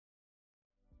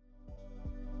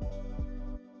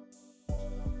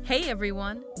Hey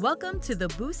everyone, welcome to the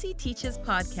Booce Teaches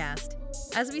Podcast.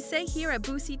 As we say here at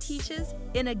Booce Teaches,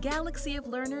 in a galaxy of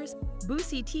learners, Booce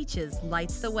Teaches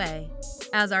lights the way.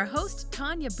 As our host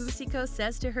Tanya Bucico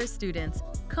says to her students,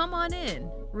 come on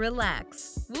in,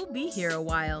 relax, we'll be here a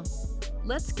while.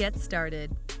 Let's get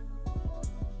started.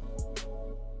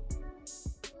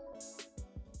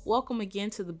 Welcome again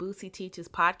to the Booce Teaches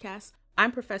Podcast.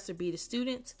 I'm Professor B to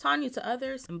students, Tanya to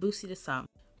others, and Booce to some.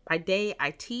 By day,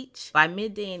 I teach. By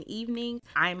midday and evening,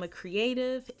 I am a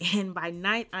creative. And by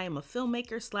night, I am a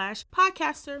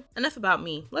filmmaker/podcaster. Enough about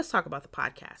me. Let's talk about the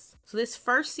podcast. So this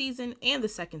first season and the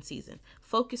second season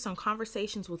focus on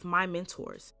conversations with my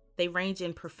mentors. They range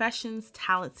in professions,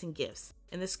 talents, and gifts.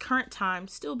 In this current time,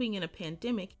 still being in a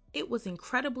pandemic, it was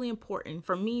incredibly important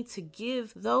for me to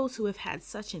give those who have had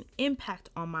such an impact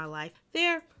on my life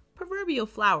their proverbial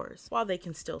flowers while they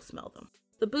can still smell them.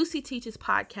 The Booce Teaches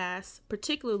Podcast,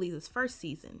 particularly this first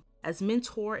season, as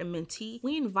mentor and mentee,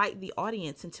 we invite the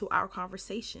audience into our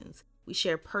conversations. We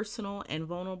share personal and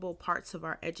vulnerable parts of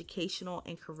our educational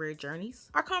and career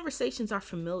journeys. Our conversations are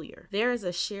familiar. There is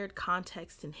a shared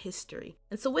context and history.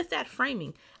 And so with that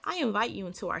framing, I invite you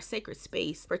into our sacred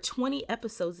space for 20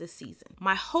 episodes this season.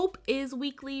 My hope is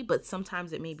weekly, but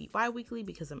sometimes it may be bi-weekly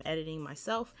because I'm editing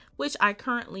myself, which I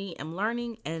currently am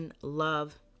learning and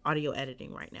love audio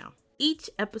editing right now.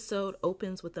 Each episode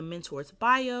opens with a mentor's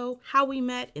bio, how we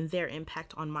met, and their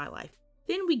impact on my life.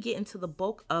 Then we get into the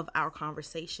bulk of our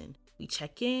conversation. We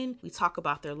check in, we talk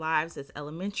about their lives as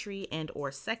elementary and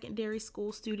or secondary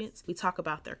school students. We talk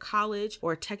about their college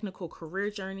or technical career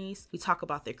journeys. We talk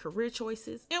about their career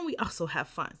choices, and we also have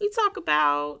fun. We talk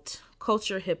about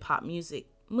culture, hip hop, music,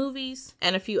 movies,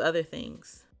 and a few other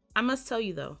things. I must tell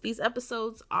you though, these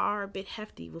episodes are a bit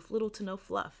hefty with little to no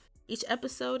fluff. Each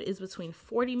episode is between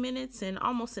 40 minutes and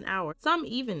almost an hour, some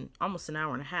even almost an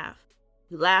hour and a half.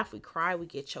 We laugh, we cry, we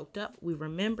get choked up, we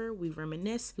remember, we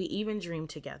reminisce, we even dream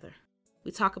together.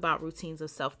 We talk about routines of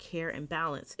self-care and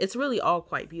balance. It's really all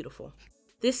quite beautiful.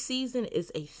 This season is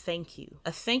a thank you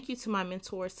to my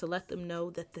mentors to let them know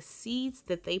that the seeds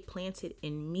that they planted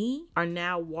in me are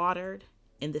now watered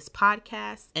in this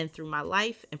podcast and through my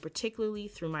life, and particularly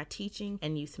through my teaching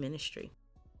and youth ministry.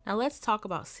 Now let's talk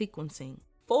about sequencing.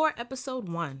 For episode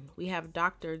 1, we have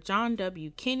Dr. John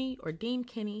W. Kinney, or Dean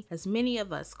Kinney, as many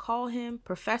of us call him,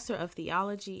 professor of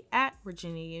theology at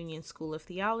Virginia Union School of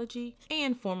Theology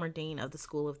and former dean of the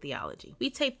School of Theology. We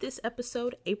taped this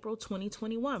episode April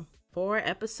 2021. For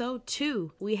episode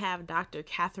 2, we have Dr.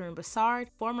 Catherine Bassard,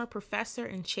 former professor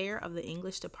and chair of the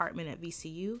English department at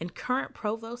VCU and current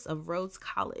provost of Rhodes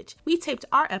College. We taped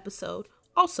our episode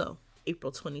also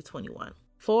April 2021.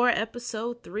 For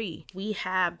episode 3, we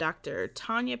have Dr.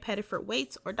 Tanya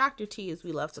Pettiford-Waits, or Dr. T as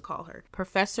we love to call her,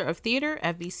 professor of theater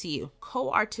at VCU,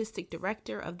 co-artistic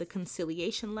director of the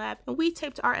Conciliation Lab, and we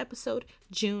taped our episode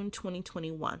June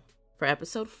 2021. For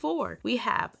episode 4, we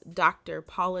have Dr.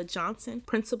 Paula Johnson,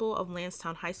 principal of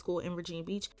Lansdowne High School in Virginia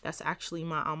Beach. That's actually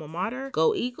my alma mater.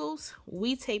 Go Eagles.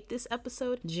 We taped this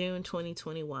episode June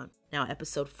 2021. Now,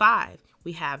 episode 5,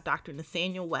 we have Dr.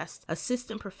 Nathaniel West,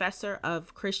 assistant professor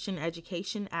of Christian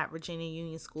education at Virginia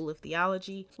Union School of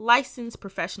Theology, licensed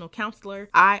professional counselor.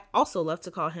 I also love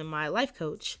to call him my life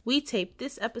coach. We taped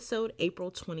this episode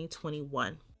April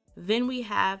 2021. Then we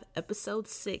have episode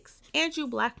 6, Andrew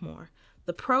Blackmore,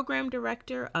 the program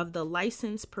director of the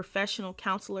Licensed Professional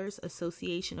Counselors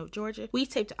Association of Georgia. We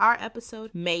taped our episode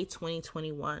May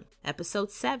 2021. Episode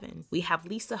 7, we have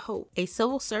Lisa Hope, a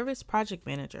civil service project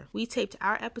manager. We taped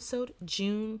our episode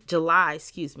July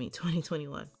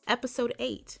 2021. Episode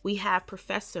 8, we have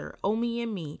Professor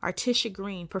Omiyemi Artisha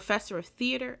Green, professor of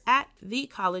theater at the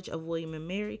College of William &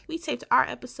 Mary. We taped our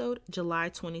episode July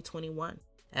 2021.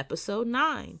 Episode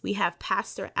 9, we have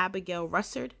Pastor Abigail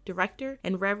Russard, Director,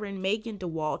 and Reverend Megan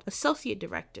DeWald, Associate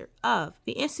Director of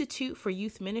the Institute for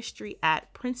Youth Ministry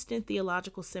at Princeton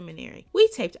Theological Seminary. We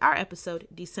taped our episode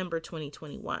December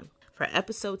 2021. For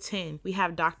episode 10, we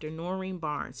have Dr. Noreen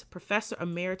Barnes, Professor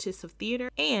Emeritus of Theater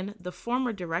and the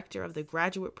former Director of the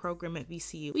Graduate Program at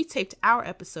VCU. We taped our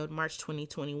episode March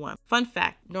 2021. Fun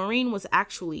fact, Noreen was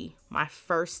actually my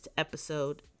first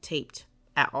episode taped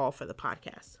at all for the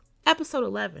podcast. Episode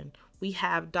 11, we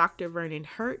have Dr. Vernon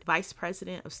Hurt, Vice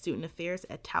President of Student Affairs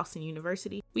at Towson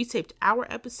University. We taped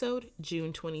our episode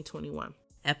June 2021.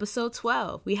 Episode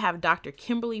 12, we have Dr.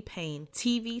 Kimberly Payne,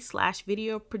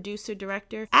 TV/video producer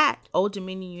director at Old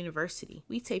Dominion University.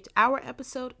 We taped our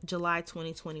episode July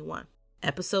 2021.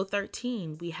 Episode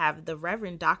 13, we have the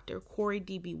Reverend Dr. Corey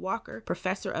D.B. Walker,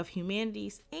 Professor of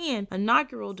Humanities and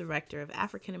Inaugural Director of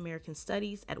African American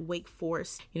Studies at Wake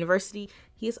Forest University.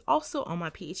 He is also on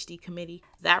my PhD committee.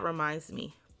 That reminds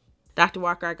me, Dr.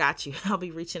 Walker, I got you. I'll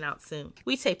be reaching out soon.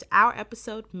 We taped our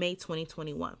episode May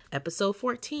 2021, episode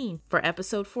 14. For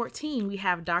episode 14, we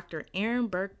have Dr. Aaron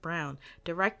Burke-Brown,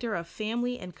 Director of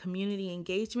Family and Community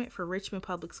Engagement for Richmond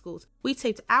Public Schools. We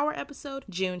taped our episode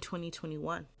June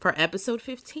 2021. For episode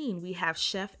 15, we have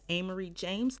Chef Amory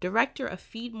James, Director of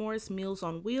Feed Moore's Meals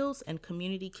on Wheels and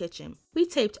Community Kitchen. We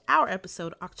taped our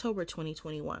episode October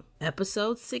 2021.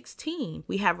 Episode 16,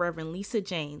 we have Reverend Lisa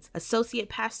James, Associate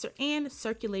Pastor and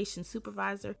Circulation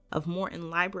Supervisor of Morton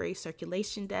Library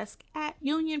Circulation Desk at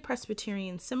Union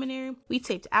Presbyterian Seminary. We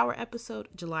taped our episode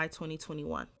July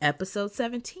 2021. Episode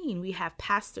 17, we have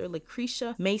Pastor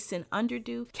Lucretia Mason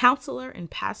Underdew, Counselor and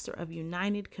Pastor of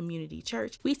United Community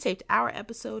Church. We taped our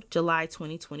episode July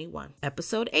 2021.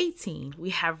 Episode 18, we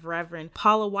have Reverend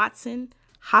Paula Watson,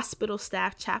 Hospital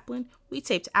Staff Chaplain. We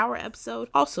taped our episode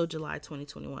also July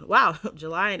 2021. Wow,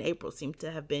 July and April seem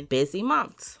to have been busy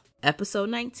months. Episode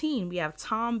 19, we have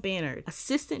Tom Bannard,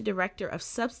 Assistant Director of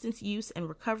Substance Use and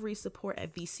Recovery Support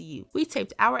at VCU. We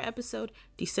taped our episode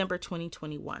December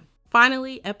 2021.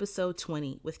 Finally, episode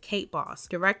 20 with Kate Boss,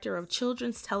 Director of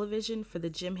Children's Television for the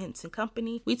Jim Henson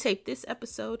Company. We taped this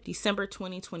episode December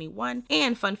 2021.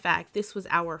 And fun fact, this was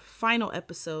our final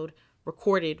episode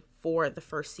recorded for the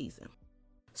first season.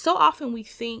 So often we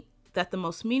think that the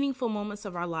most meaningful moments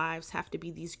of our lives have to be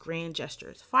these grand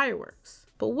gestures, fireworks.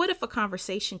 But what if a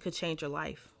conversation could change your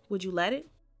life? Would you let it?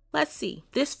 Let's see.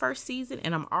 This first season,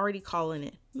 and I'm already calling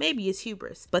it, maybe it's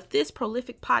hubris, but this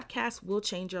prolific podcast will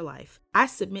change your life. I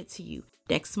submit to you,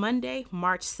 next Monday,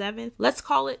 March 7th, let's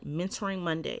call it Mentoring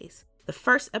Mondays. The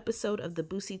first episode of the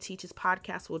Booce Teaches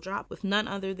podcast will drop with none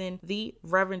other than the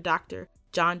Reverend Dr.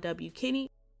 John W. Kinney.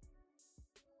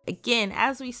 Again,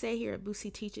 as we say here at Booce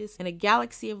Teaches, in a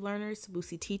galaxy of learners,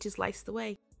 Booce Teaches lights the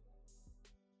way.